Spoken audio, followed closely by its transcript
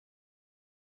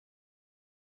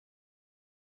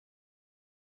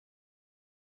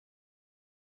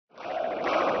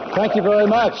Thank you very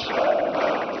much.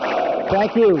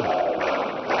 Thank you.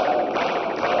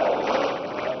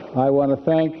 I want to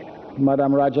thank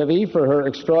Madame Rajavi for her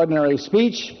extraordinary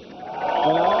speech.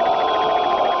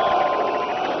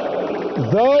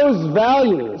 Those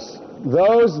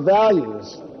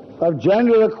values of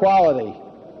gender equality,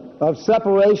 of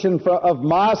separation of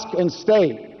mosque and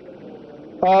state,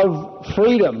 of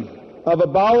freedom, of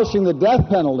abolishing the death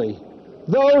penalty,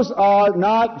 those are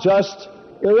not just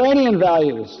Iranian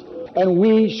values, and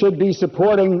we should be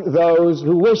supporting those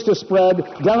who wish to spread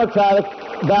democratic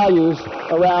values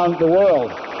around the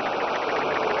world.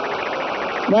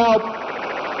 Now,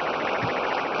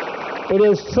 it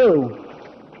is true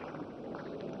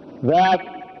that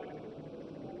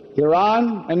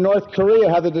Iran and North Korea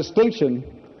have the distinction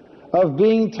of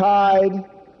being tied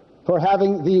for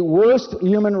having the worst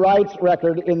human rights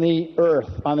record on the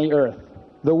earth,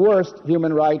 the worst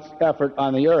human rights effort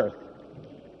on the earth.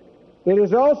 It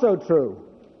is also true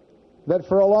that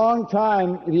for a long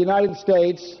time the United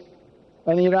States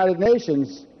and the United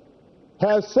Nations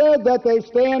have said that they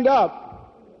stand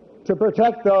up to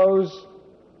protect those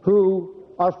who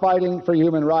are fighting for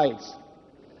human rights.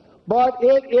 But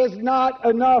it is not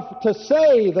enough to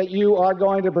say that you are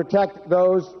going to protect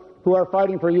those who are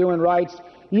fighting for human rights.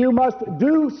 You must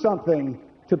do something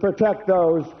to protect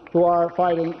those who are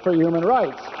fighting for human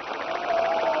rights.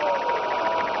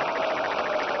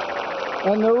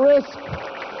 And the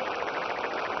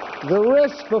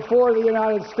risk before the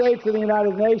United States and the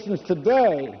United Nations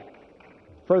today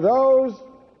for those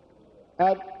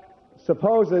at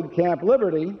supposed Camp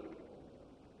Liberty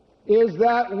is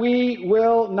that we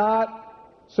will not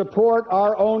support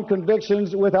our own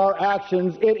convictions with our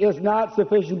actions. It is not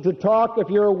sufficient to talk. If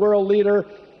you're a world leader,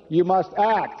 you must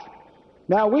act.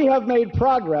 Now, we have made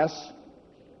progress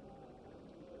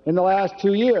in the last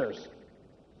 2 years.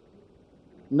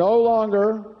 No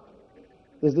longer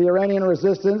is the Iranian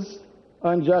resistance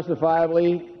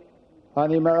unjustifiably on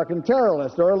the American terror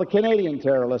list or the Canadian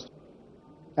terror list.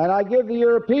 And I give the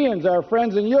Europeans, our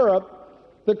friends in Europe,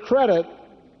 the credit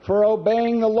for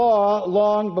obeying the law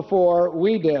long before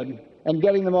we did and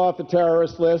getting them off the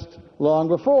terrorist list long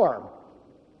before.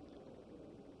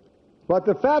 But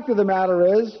the fact of the matter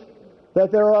is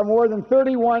that there are more than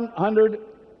 3,100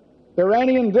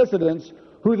 Iranian dissidents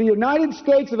who the United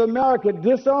States of America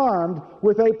disarmed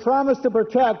with a promise to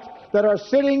protect that are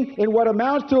sitting in what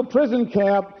amounts to a prison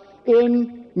camp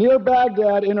near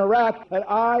Baghdad in Iraq. And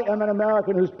I am an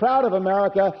American who's proud of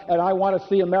America, and I want to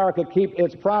see America keep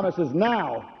its promises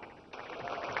now.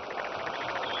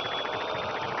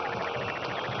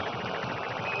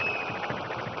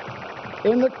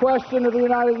 In the question of the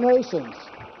United Nations,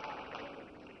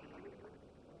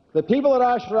 the people at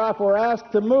Ashraf were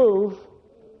asked to move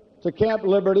to Camp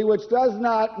Liberty, which does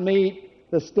not meet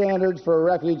the standards for a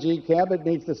refugee camp. It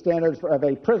meets the standards of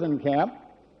a prison camp.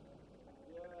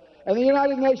 And the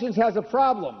United Nations has a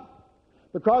problem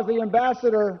because the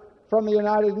ambassador from the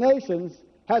United Nations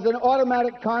has an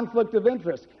automatic conflict of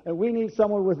interest, and we need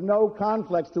someone with no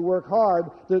conflicts to work hard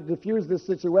to diffuse this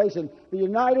situation. The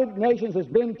United Nations has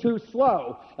been too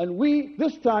slow, and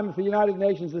this time, if the United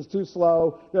Nations is too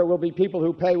slow, there will be people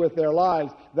who pay with their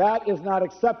lives. That is not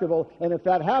acceptable, and if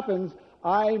that happens,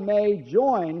 I may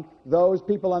join those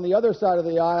people on the other side of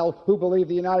the aisle who believe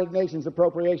the United Nations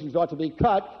appropriations ought to be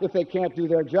cut if they can't do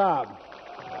their job.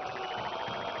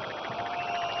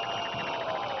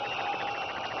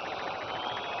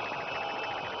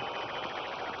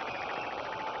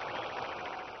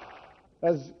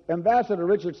 As Ambassador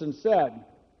Richardson said,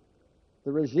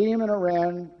 the regime in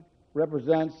Iran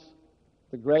represents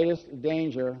the greatest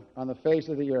danger on the face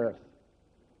of the earth.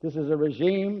 This is a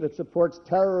regime that supports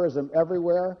terrorism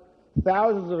everywhere.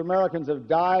 Thousands of Americans have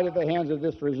died at the hands of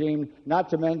this regime, not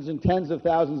to mention tens of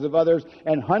thousands of others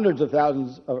and hundreds of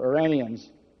thousands of Iranians.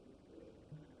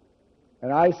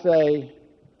 And I say,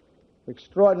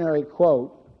 extraordinary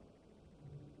quote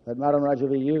that Madame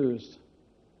Rajavi used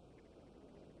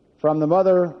from the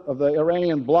mother of the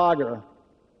Iranian blogger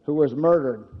who was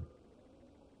murdered,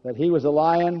 that he was a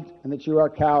lion and that you are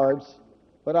cowards.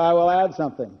 But I will add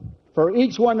something. For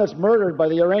each one that's murdered by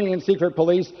the Iranian secret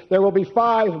police, there will be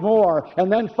 5 more,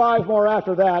 and then 5 more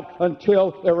after that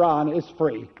until Iran is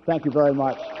free. Thank you very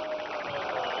much.